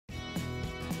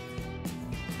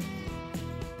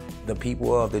The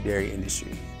people of the dairy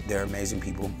industry, they're amazing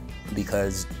people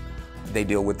because they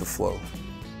deal with the flow,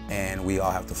 and we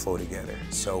all have to flow together.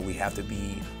 So we have to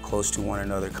be close to one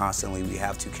another constantly. We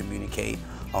have to communicate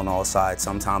on all sides.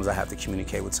 Sometimes I have to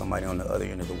communicate with somebody on the other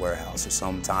end of the warehouse, or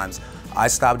sometimes I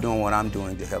stop doing what I'm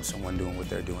doing to help someone doing what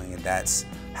they're doing, and that's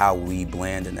how we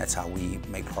blend, and that's how we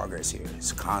make progress here.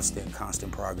 It's constant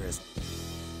progress.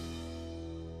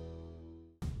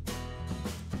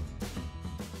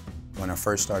 When I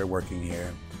first started working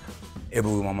here, it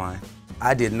blew my mind.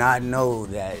 I did not know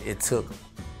that it took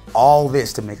all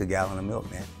this to make a gallon of milk,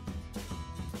 man.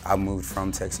 I moved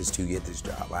from Texas to get this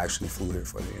job. I actually flew here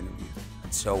for the interview.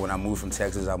 So when I moved from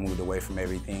Texas, I moved away from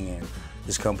everything, and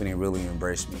this company really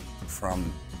embraced me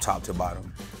from top to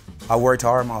bottom. I worked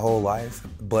hard my whole life,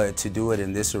 but to do it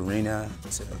in this arena,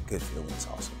 it's a good feeling, it's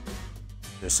awesome.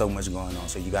 There's so much going on,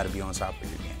 so you gotta be on top of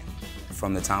your game.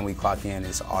 From the time we clock in,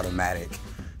 it's automatic.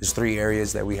 There's 3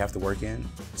 areas that we have to work in.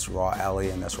 It's raw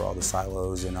alley, and that's where all the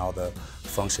silos and all the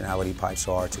functionality pipes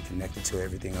are to connect it to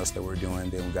everything else that we're doing.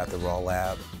 Then we got the raw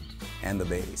lab and the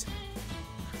bays.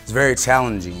 It's very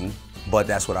challenging, but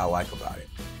that's what I like about it.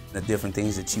 The different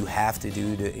things that you have to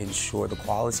do to ensure the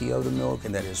quality of the milk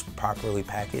and that it's properly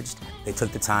packaged. They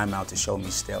took the time out to show me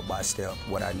step by step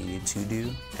what I needed to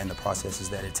do and the processes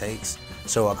that it takes.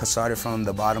 So I started from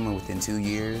the bottom, and within 2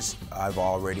 years, I've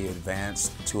already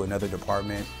advanced to another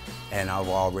department, and I've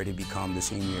already become the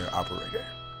senior operator.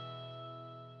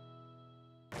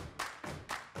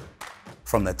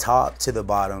 From the top to the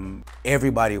bottom,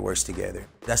 everybody works together.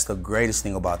 That's the greatest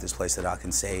thing about this place that I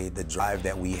can say. The drive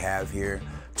that we have here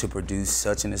to produce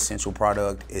such an essential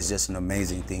product is just an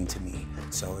amazing thing to me.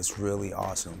 So it's really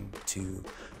awesome to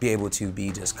be able to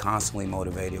be just constantly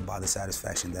motivated by the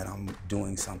satisfaction that I'm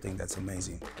doing something that's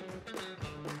amazing.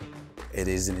 It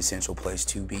is an essential place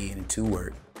to be and to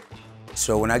work.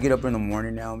 So when I get up in the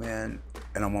morning now, man,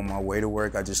 and I'm on my way to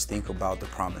work, I just think about the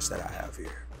promise that I have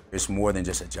here. It's more than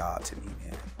just a job to me,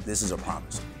 man. This is a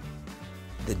promise to me.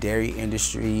 The dairy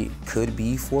industry could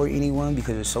be for anyone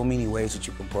because there's so many ways that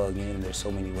you can plug in, and there's so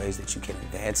many ways that you can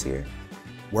advance here.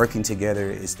 Working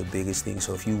together is the biggest thing.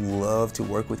 So if you love to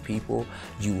work with people,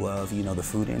 you love, the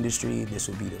food industry, this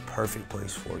would be the perfect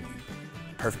place for you.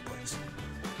 Perfect place.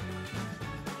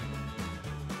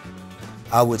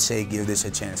 I would say give this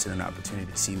a chance and an opportunity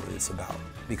to see what it's about,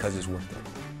 because it's worth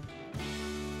it.